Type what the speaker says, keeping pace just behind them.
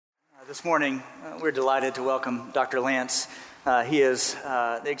This morning, we're delighted to welcome Dr. Lance. He is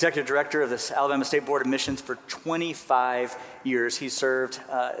the executive director of this Alabama State Board of Missions for 25 years. He served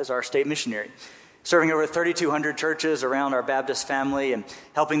as our state missionary, serving over 3,200 churches around our Baptist family and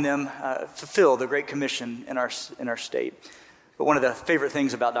helping them fulfill the Great Commission in our state. But one of the favorite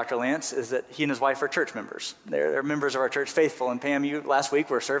things about Dr. Lance is that he and his wife are church members. They're members of our church, Faithful. And Pam, you last week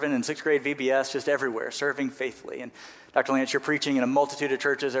were serving in 6th grade VBS, just everywhere, serving faithfully. And Dr. Lance, you're preaching in a multitude of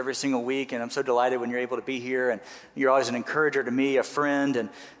churches every single week, and I'm so delighted when you're able to be here. And you're always an encourager to me, a friend. And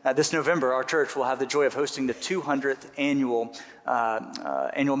this November, our church will have the joy of hosting the 200th annual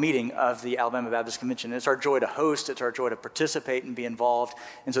meeting of the Alabama Baptist Convention. It's our joy to host. It's our joy to participate and be involved.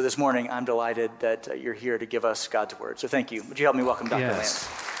 And so this morning, I'm delighted that you're here to give us God's word. So thank you. Would you help me welcome Dr. Lance?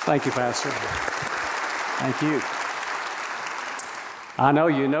 Thank you, Pastor. Thank you. I know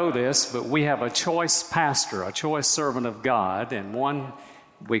you know this, but we have a choice pastor, a choice servant of God, and one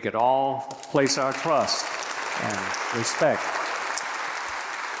we could all place our trust and respect.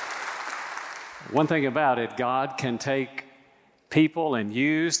 One thing about it, God can take people and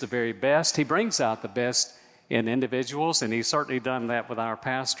use the very best. He brings out the best in individuals, and he's certainly done that with our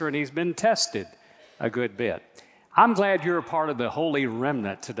pastor, and he's been tested a good bit. I'm glad you're a part of the Holy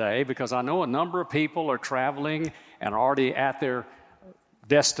Remnant today, because I know a number of people are traveling and are already at their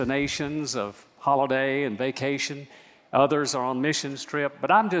destinations of holiday and vacation. Others are on missions trip. But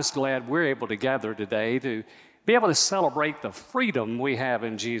I'm just glad we're able to gather today to be able to celebrate the freedom we have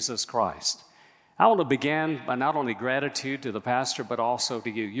in Jesus Christ. I want to begin by not only gratitude to the pastor, but also to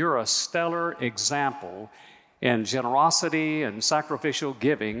you. You're a stellar example in generosity and sacrificial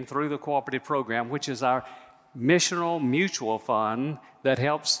giving through the cooperative program, which is our missional mutual fund that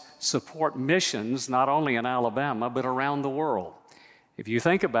helps support missions not only in Alabama, but around the world. If you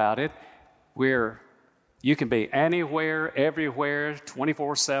think about it, you can be anywhere, everywhere,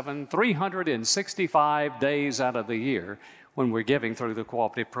 24/7, 365 days out of the year when we're giving through the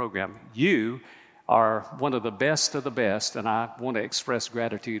cooperative program. You are one of the best, and I want to express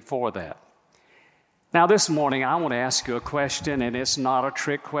gratitude for that. Now, this morning, I want to ask you a question, and it's not a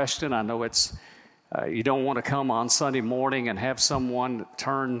trick question. I know you don't want to come on Sunday morning and have someone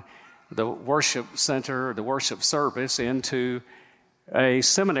turn the worship center, the worship service into a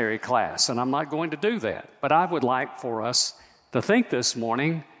seminary class, and I'm not going to do that. But I would like for us to think this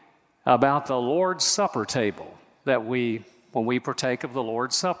morning about the Lord's Supper table when we partake of the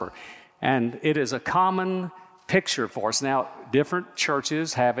Lord's Supper. And it is a common picture for us. Now, different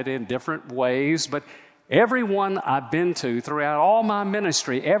churches have it in different ways, but every one I've been to throughout all my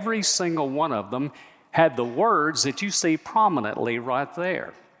ministry, every single one of them had the words that you see prominently right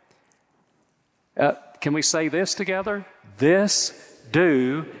there. Can we say this together? This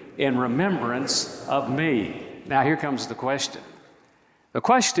do in remembrance of me. Now, here comes the question. The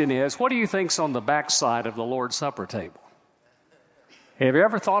question is, what do you think's on the backside of the Lord's Supper table? Have you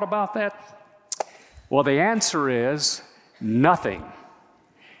ever thought about that? Well, the answer is nothing.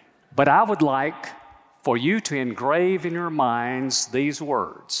 But I would like for you to engrave in your minds these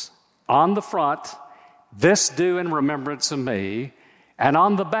words. On the front, this do in remembrance of me, and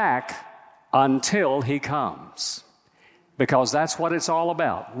on the back, until he comes. Because that's what it's all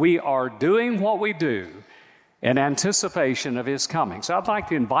about. We are doing what we do in anticipation of his coming. So I'd like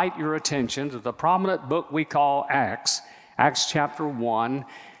to invite your attention to the prominent book we call Acts chapter 1,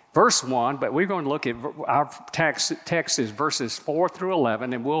 verse 1. But we're going to look at our text is verses 4 through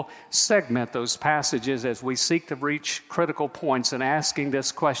 11, and we'll segment those passages as we seek to reach critical points in asking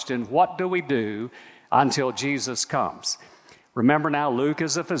this question: what do we do until Jesus comes? Remember now, Luke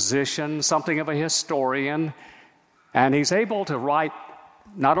is a physician, something of a historian, and he's able to write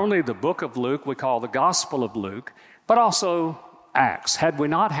not only the book of Luke, we call the Gospel of Luke, but also Acts. Had we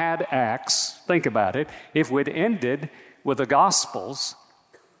not had Acts, think about it, if we'd ended with the Gospels,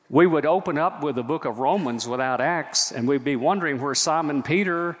 we would open up with the book of Romans without Acts, and we'd be wondering where Simon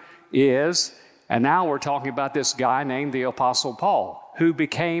Peter is. And now we're talking about this guy named the Apostle Paul, who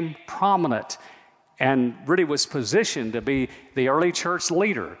became prominent and really was positioned to be the early church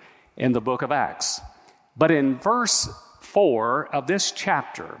leader in the book of Acts. But in verse 4 of this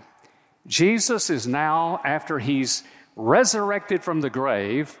chapter, Jesus is now, after he's resurrected from the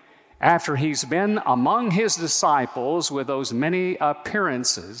grave, after he's been among his disciples with those many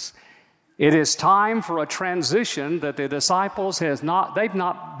appearances, it is time for a transition that the disciples they've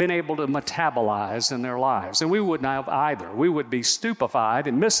not been able to metabolize in their lives. And we wouldn't have either. We would be stupefied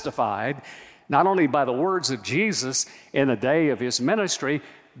and mystified, not only by the words of Jesus in the day of his ministry,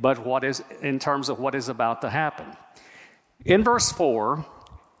 but in terms of what is about to happen. In verse 4,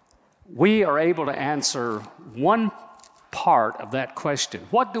 we are able to answer one part of that question.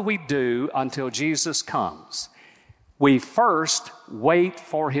 What do we do until Jesus comes? We first wait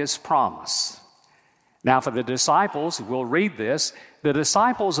for his promise. Now, for the disciples, we'll read this. The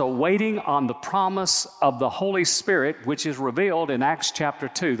disciples are waiting on the promise of the Holy Spirit, which is revealed in Acts chapter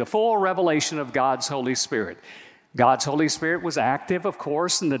 2, the full revelation of God's Holy Spirit. God's Holy Spirit was active, of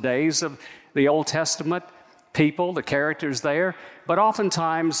course, in the days of the Old Testament people, the characters there, but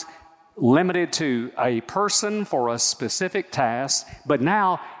oftentimes limited to a person for a specific task. But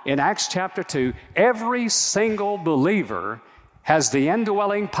now, in Acts chapter 2, every single believer has the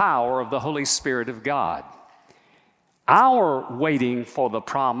indwelling power of the Holy Spirit of God. Our waiting for the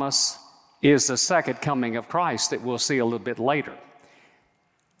promise is the second coming of Christ that we'll see a little bit later.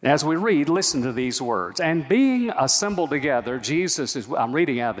 As we read, listen to these words. And being assembled together, Jesus is, I'm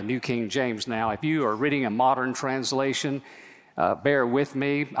reading out of the New King James now. If you are reading a modern translation, bear with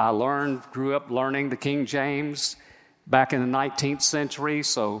me. I grew up learning the King James back in the 19th century,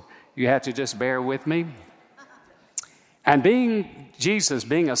 so you have to just bear with me. And Jesus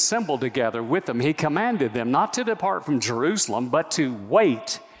being assembled together with them, he commanded them not to depart from Jerusalem, but to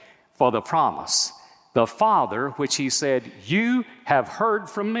wait for the promise, the Father, which he said, you have heard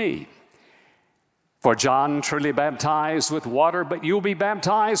from me. For John truly baptized with water, but you'll be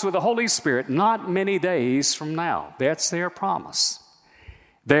baptized with the Holy Spirit not many days from now. That's their promise.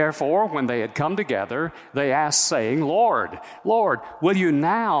 Therefore, when they had come together, they asked, saying, Lord, Lord, will you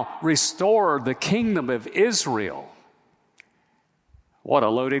now restore the kingdom of Israel? What a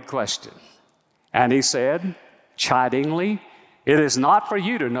loaded question. And he said, chidingly, it is not for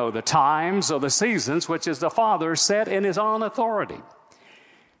you to know the times or the seasons which is the Father set in his own authority.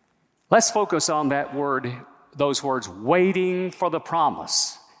 Let's focus on that word, those words, waiting for the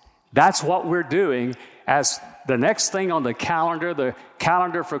promise. That's what we're doing as the next thing on the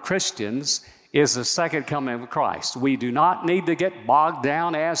calendar for Christians is the second coming of Christ. We do not need to get bogged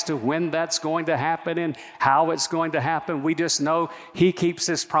down as to when that's going to happen and how it's going to happen. We just know he keeps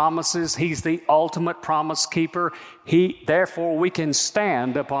his promises. He's the ultimate promise keeper. Therefore, we can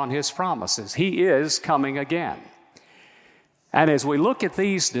stand upon his promises. He is coming again. And as we look at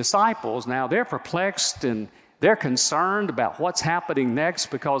these disciples now, they're perplexed and they're concerned about what's happening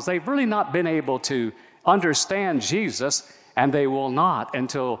next because they've really not been able to understand Jesus, and they will not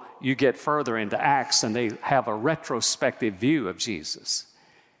until you get further into Acts and they have a retrospective view of Jesus.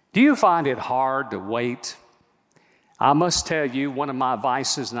 Do you find it hard to wait? I must tell you, one of my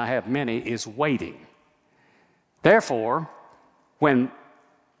vices, and I have many, is waiting. Therefore, when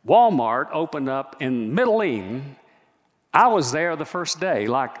Walmart opened up in Middle Eden, I was there the first day,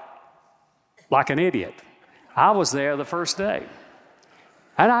 like an idiot. I was there the first day.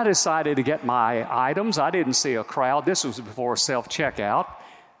 And I decided to get my items. I didn't see a crowd. This was before self-checkout.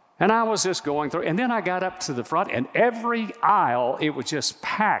 And I was just going through. And then I got up to the front, and every aisle, it was just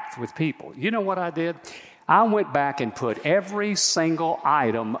packed with people. You know what I did? I went back and put every single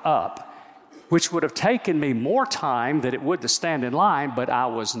item up, which would have taken me more time than it would to stand in line, but I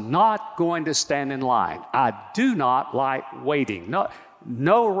was not going to stand in line. I do not like waiting.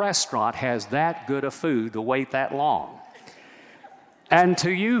 No restaurant has that good of food to wait that long. And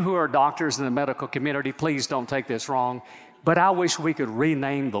to you who are doctors in the medical community, please don't take this wrong, but I wish we could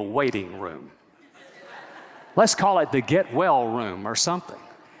rename the waiting room. Let's call it the get well room or something.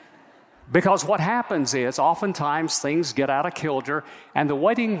 Because what happens is oftentimes things get out of kilter and the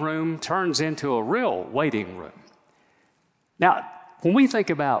waiting room turns into a real waiting room. Now, when we think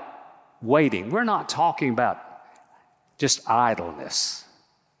about waiting, we're not talking about just idleness.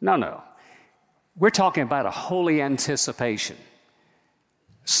 No. We're talking about a holy anticipation.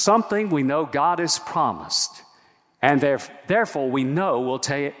 Something we know God has promised, and therefore we know will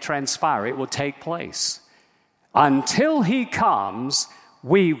transpire, it will take place. Until he comes,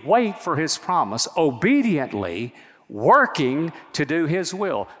 we wait for his promise, obediently working to do his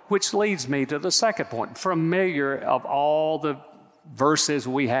will, which leads me to the second point, familiar of all the verses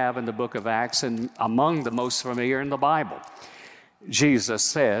we have in the book of Acts and among the most familiar in the Bible. Jesus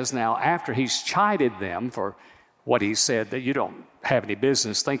says, now after he's chided them for what he said, that you don't have any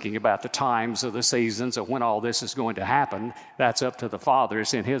business thinking about the times or the seasons or when all this is going to happen. That's up to the Father.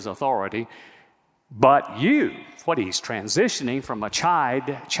 It's in his authority. But you, what he's transitioning from a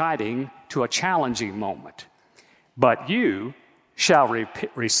chiding to a challenging moment. But you shall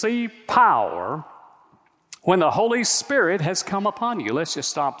receive power when the Holy Spirit has come upon you. Let's just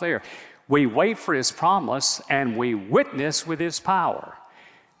stop there. We wait for his promise and we witness with his power.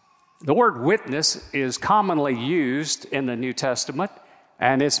 The word witness is commonly used in the New Testament,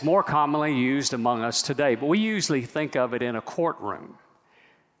 and it's more commonly used among us today. But we usually think of it in a courtroom.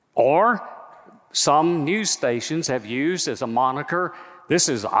 Or some news stations have used as a moniker, this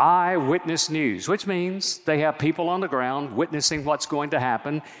is eyewitness news, which means they have people on the ground witnessing what's going to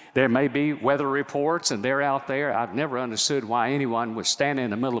happen. There may be weather reports, and they're out there. I've never understood why anyone would stand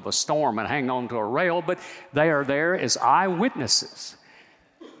in the middle of a storm and hang on to a rail, but they are there as eyewitnesses.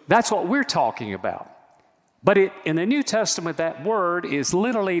 That's what we're talking about. But in the New Testament, that word is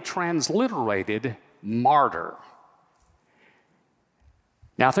literally transliterated martyr.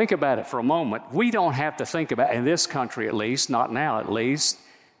 Now think about it for a moment. We don't have to think about, in this country at least, not now at least,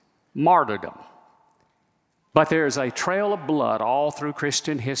 martyrdom. But there's a trail of blood all through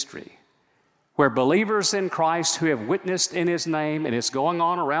Christian history where believers in Christ who have witnessed in His name, and it's going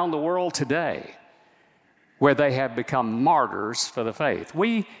on around the world today, where they have become martyrs for the faith.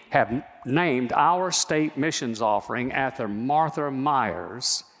 We have named our state missions offering after Martha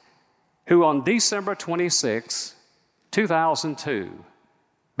Myers, who on December 26, 2002,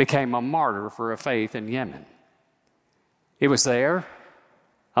 became a martyr for a faith in Yemen. It was there,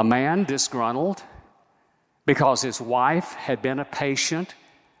 a man disgruntled because his wife had been a patient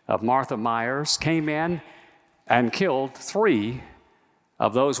of Martha Myers, came in and killed 3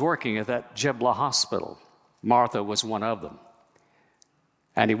 of those working at that Jibla hospital. Martha was one of them.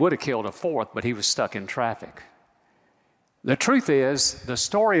 And he would have killed a 4th, but he was stuck in traffic. The truth is, the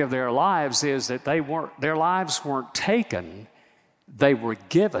story of their lives is that their lives weren't taken, they were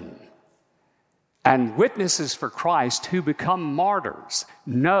given. And witnesses for Christ who become martyrs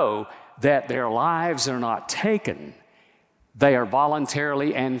know that their lives are not taken. They are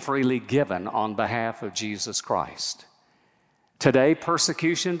voluntarily and freely given on behalf of Jesus Christ. Today,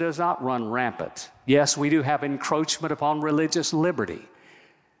 persecution does not run rampant. Yes, we do have encroachment upon religious liberty.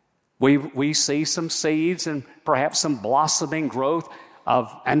 We see some seeds and perhaps some blossoming growth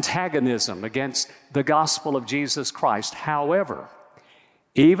of antagonism against the gospel of Jesus Christ. However,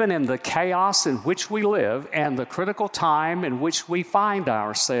 even in the chaos in which we live and the critical time in which we find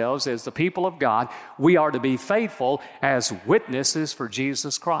ourselves as the people of God, we are to be faithful as witnesses for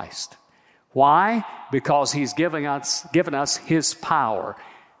Jesus Christ. Why? Because He's given us His power.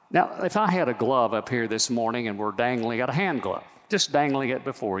 Now, if I had a glove up here this morning and we're dangling a hand glove, just dangling it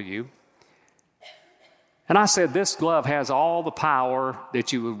before you, and I said, this glove has all the power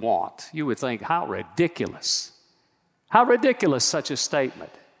that you would want, you would think, how ridiculous. How ridiculous such a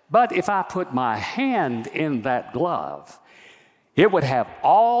statement. But if I put my hand in that glove, it would have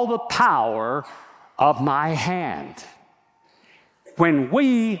all the power of my hand. When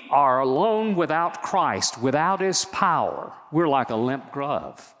we are alone without Christ, without His power, we're like a limp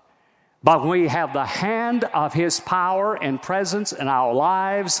glove. But when we have the hand of His power and presence in our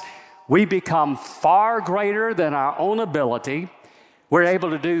lives, we become far greater than our own ability. We're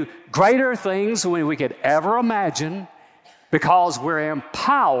able to do greater things than we could ever imagine, because we're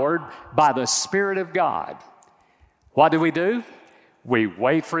empowered by the Spirit of God. What do? We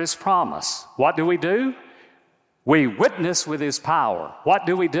wait for His promise. What do? We witness with His power. What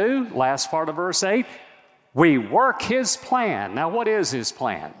do? Last part of verse 8, we work His plan. Now, what is His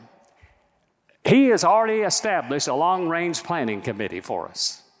plan? He has already established a long-range planning committee for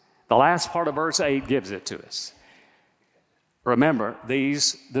us. The last part of verse 8 gives it to us. Remember,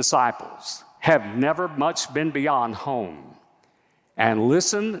 these disciples have never much been beyond home. And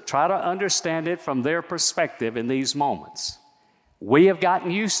listen, try to understand it from their perspective in these moments. We have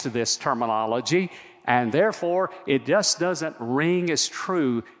gotten used to this terminology, and therefore it just doesn't ring as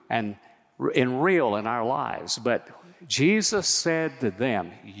true and real in our lives. But Jesus said to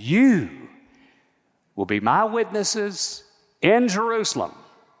them, you will be my witnesses in Jerusalem,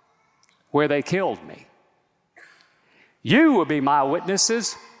 where they killed me. You will be my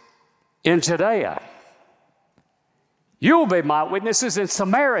witnesses in Judea. You will be my witnesses in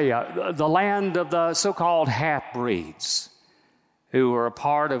Samaria, the land of the so-called half-breeds who were a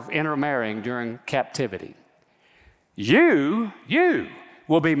part of intermarrying during captivity. You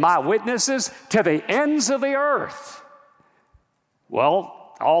will be my witnesses to the ends of the earth.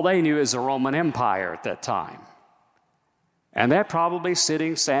 Well, all they knew is the Roman Empire at that time. And they're probably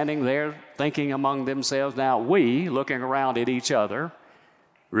standing there thinking among themselves, now we, looking around at each other,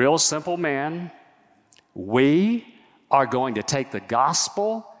 real simple men, we are going to take the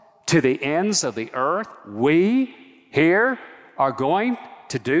gospel to the ends of the earth. We here are going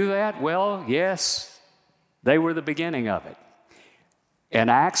to do that. Well, yes, they were the beginning of it. In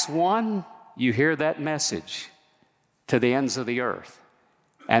Acts 1, you hear that message to the ends of the earth.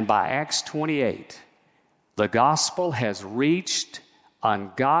 And by Acts 28, the gospel has reached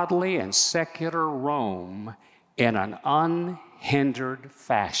ungodly and secular Rome in an unhindered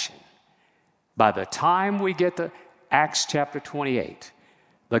fashion. By the time we get to Acts chapter 28,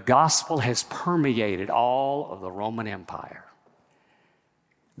 the gospel has permeated all of the Roman Empire.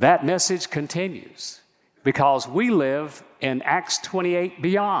 That message continues because we live in Acts 28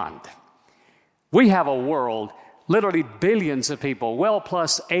 beyond. We have a world, literally billions of people, well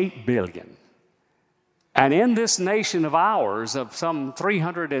plus 8 billion. And in this nation of ours, of some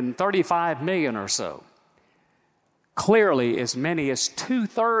 335 million or so, clearly as many as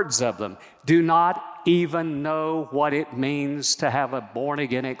 2/3 of them do not even know what it means to have a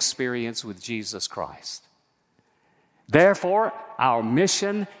born-again experience with Jesus Christ. Therefore, our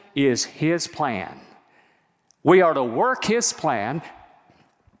mission is His plan. We are to work His plan,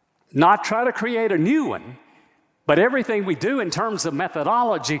 not try to create a new one, but everything we do in terms of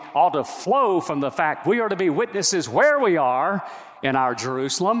methodology ought to flow from the fact we are to be witnesses where we are in our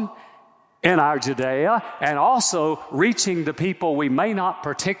Jerusalem, in our Judea, and also reaching the people we may not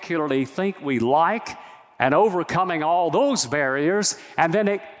particularly think we like and overcoming all those barriers and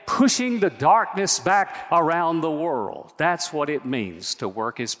then pushing the darkness back around the world. That's what it means to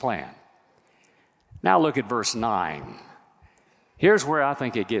work His plan. Now look at verse 9. Here's where I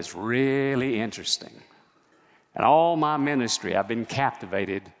think it gets really interesting. In all my ministry, I've been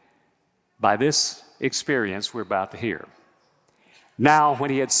captivated by this experience we're about to hear. Now, when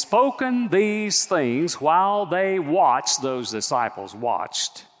He had spoken these things while they watched, those disciples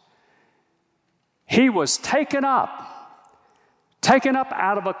watched, He was taken up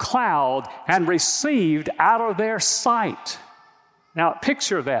out of a cloud and received out of their sight. Now,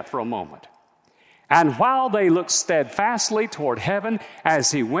 picture that for a moment. And while they looked steadfastly toward heaven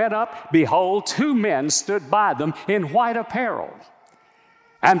as He went up, behold, 2 men stood by them in white apparel.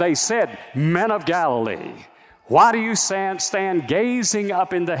 And they said, Men of Galilee, why do you stand gazing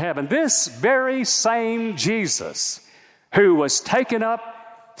up into heaven? This very same Jesus who was taken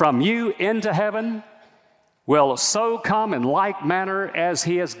up from you into heaven will so come in like manner as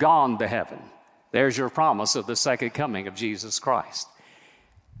He has gone to heaven. There's your promise of the second coming of Jesus Christ.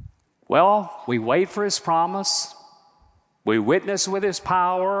 Well, we wait for His promise. We witness with His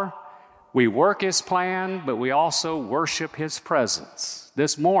power. We work His plan, but we also worship His presence.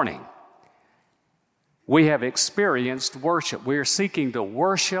 This morning, we have experienced worship. We are seeking to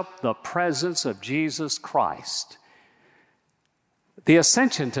worship the presence of Jesus Christ. The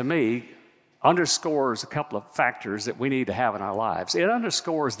ascension, to me, underscores a couple of factors that we need to have in our lives. It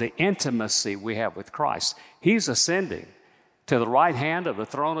underscores the intimacy we have with Christ. He's ascending to the right hand of the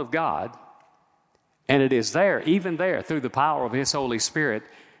throne of God, and it is there, even there, through the power of His Holy Spirit,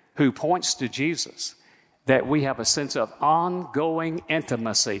 who points to Jesus, that we have a sense of ongoing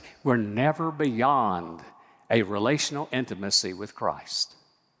intimacy. We're never beyond a relational intimacy with Christ.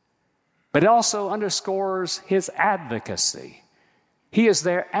 But it also underscores His advocacy. He is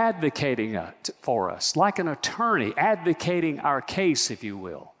there advocating for us, like an attorney advocating our case, if you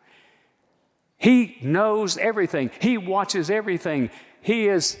will. He knows everything. He watches everything. He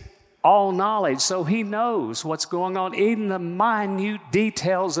is all knowledge, so He knows what's going on, even the minute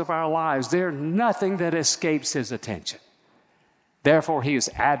details of our lives. There's nothing that escapes His attention. Therefore, He is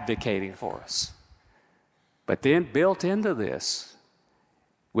advocating for us. But then built into this,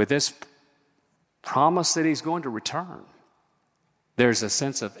 with this promise that He's going to return, there's a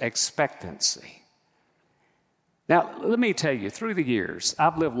sense of expectancy. Now, let me tell you, through the years,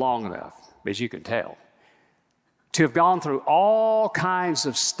 I've lived long enough, as you can tell, to have gone through all kinds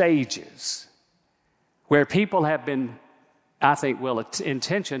of stages where people have been, I think,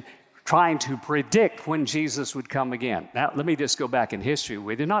 intention, trying to predict when Jesus would come again. Now, let me just go back in history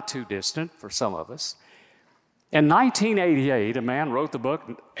with you, not too distant for some of us. In 1988, a man wrote the book,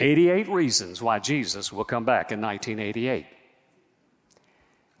 88 Reasons Why Jesus Will Come Back in 1988.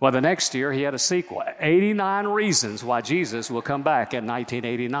 Well, the next year, he had a sequel, 89 Reasons Why Jesus Will Come Back in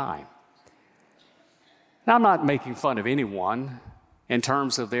 1989. Now, I'm not making fun of anyone in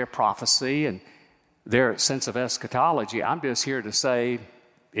terms of their prophecy and their sense of eschatology. I'm just here to say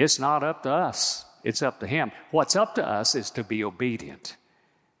it's not up to us. It's up to Him. What's up to us is to be obedient,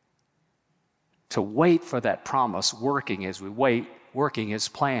 to wait for that promise working as we wait, working His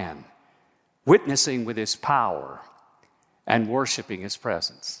plan, witnessing with His power, and worshiping His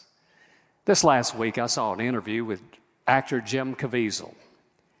presence. This last week, I saw an interview with actor Jim Caviezel,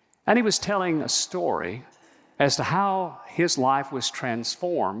 and he was telling a story as to how his life was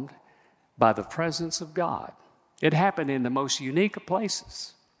transformed by the presence of God. It happened in the most unique of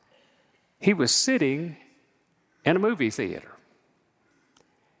places. He was sitting in a movie theater,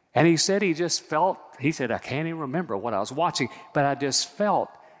 and he said he just felt, he said, I can't even remember what I was watching, but I just felt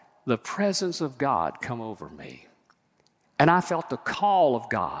the presence of God come over me. And I felt the call of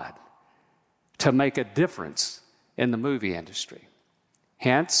God to make a difference in the movie industry.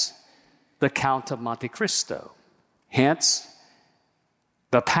 hence the Count of Monte Cristo, hence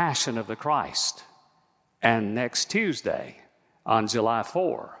the Passion of the Christ, and next Tuesday, on July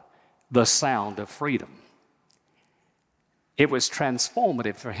 4, the Sound of Freedom. It was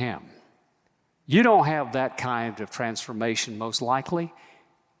transformative for him. You don't have that kind of transformation most likely,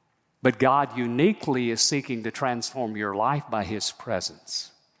 but God uniquely is seeking to transform your life by His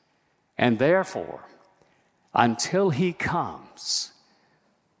presence. And therefore, until He comes,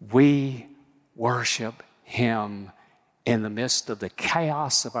 we worship Him in the midst of the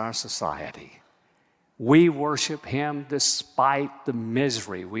chaos of our society. We worship Him despite the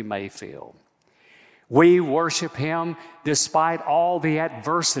misery we may feel. We worship Him despite all the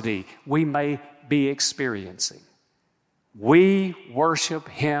adversity we may be experiencing. We worship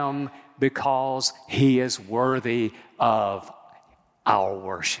Him because He is worthy of our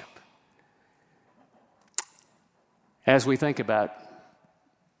worship. As we think about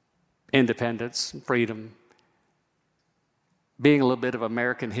independence and freedom, being a little bit of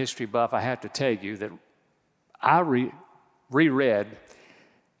American history buff, I have to tell you that I reread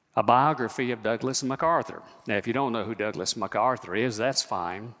a biography of Douglas MacArthur. Now, if you don't know who Douglas MacArthur is, that's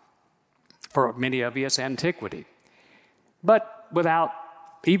fine. For many of you, it's antiquity. But without,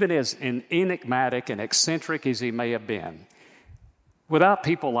 even as enigmatic and eccentric as he may have been, without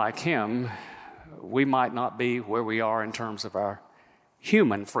people like him, we might not be where we are in terms of our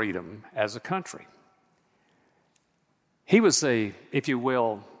human freedom as a country. He was the, if you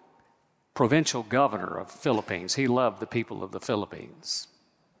will, provincial governor of the Philippines. He loved the people of the Philippines.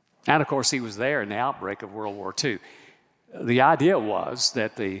 And of course, he was there in the outbreak of World War II. The idea was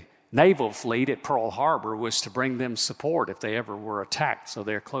that the naval fleet at Pearl Harbor was to bring them support if they ever were attacked. So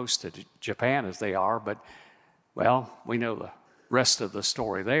they're close to Japan as they are, but, well, we know the rest of the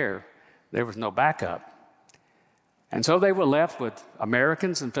story there. There was no backup. And so they were left with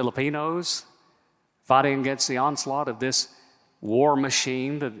Americans and Filipinos fighting against the onslaught of this war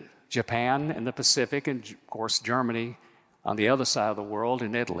machine, the Japan in the Pacific, and of course Germany on the other side of the world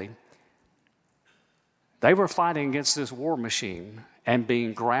in Italy. They were fighting against this war machine and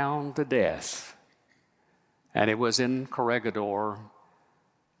being ground to death. And it was in Corregidor,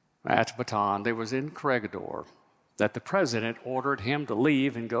 Atchbatan, it was in Corregidor that the president ordered him to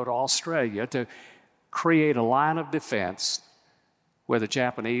leave and go to Australia to create a line of defense where the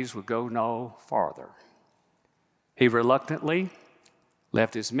Japanese would go no farther. He reluctantly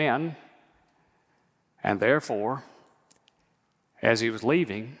left his men, and therefore, as he was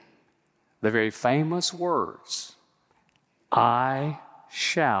leaving, the very famous words, "I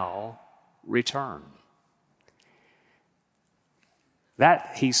shall return."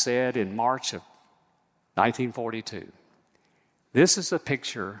 That he said in March of 1942. This is a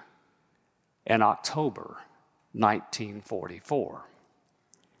picture in October 1944.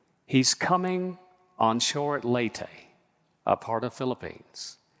 He's coming on shore at Leyte, a part of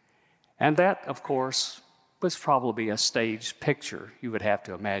Philippines. And that, of course, was probably a staged picture. You would have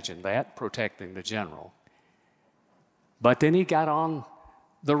to imagine that, protecting the general. But then he got on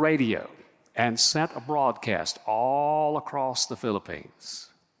the radio and sent a broadcast all across the Philippines.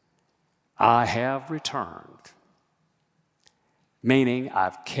 I have returned, meaning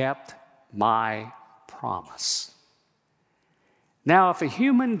I've kept my promise. Now, if a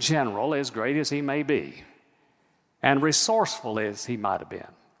human general, as great as he may be, and resourceful as he might have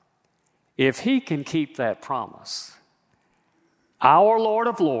been, if he can keep that promise, our Lord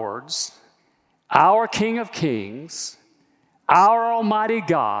of Lords, our King of Kings, our Almighty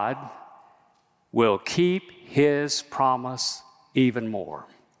God will keep His promise even more,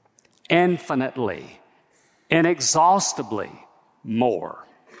 infinitely, inexhaustibly more.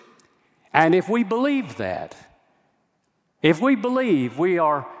 And if we believe that, if we believe we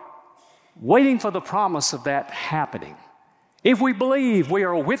are waiting for the promise of that happening, if we believe we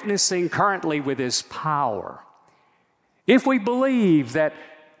are witnessing currently with His power, if we believe that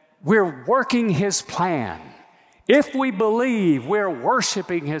we're working His plan, if we believe we're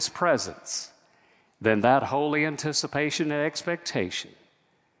worshiping His presence, then that holy anticipation and expectation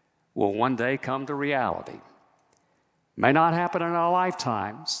will one day come to reality. May not happen in our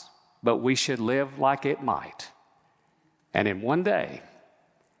lifetimes, but we should live like it might. And in one day,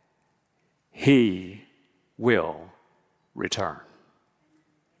 He will return.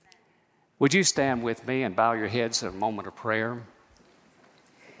 Would you stand with me and bow your heads in a moment of prayer?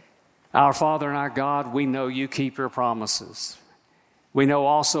 Our Father and our God, we know You keep Your promises. We know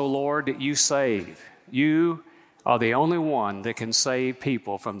also, Lord, that You save. You are the only one that can save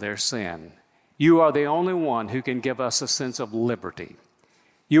people from their sin. You are the only one who can give us a sense of liberty.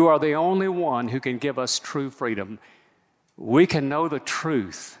 You are the only one who can give us true freedom. we can know the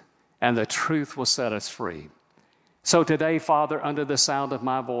truth, and the truth will set us free. So today, Father, under the sound of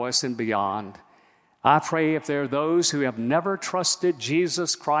my voice and beyond, I pray if there are those who have never trusted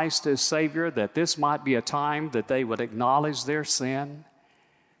Jesus Christ as Savior, that this might be a time that they would acknowledge their sin,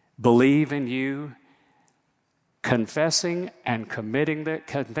 believe in you, confessing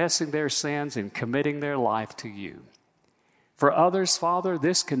their sins and committing their life to you. For others, Father,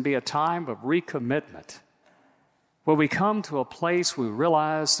 this can be a time of recommitment, where we come to a place we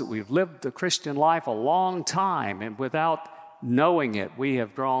realize that we've lived the Christian life a long time, and without knowing it, we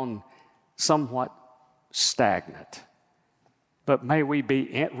have grown somewhat stagnant. But may we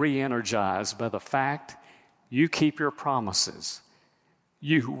be re-energized by the fact you keep your promises.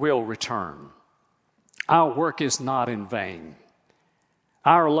 You will return. Our work is not in vain.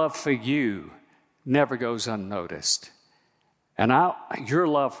 Our love for you never goes unnoticed. And your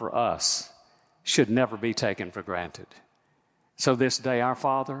love for us should never be taken for granted. So this day, our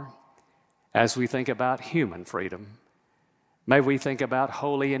Father, as we think about human freedom, may we think about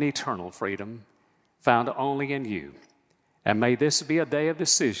holy and eternal freedom found only in you. And may this be a day of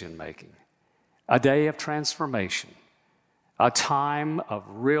decision-making, a day of transformation, a time of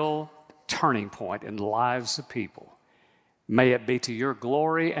real turning point in the lives of people. May it be to your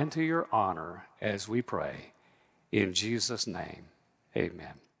glory and to your honor as we pray. In Jesus' name,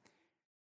 amen.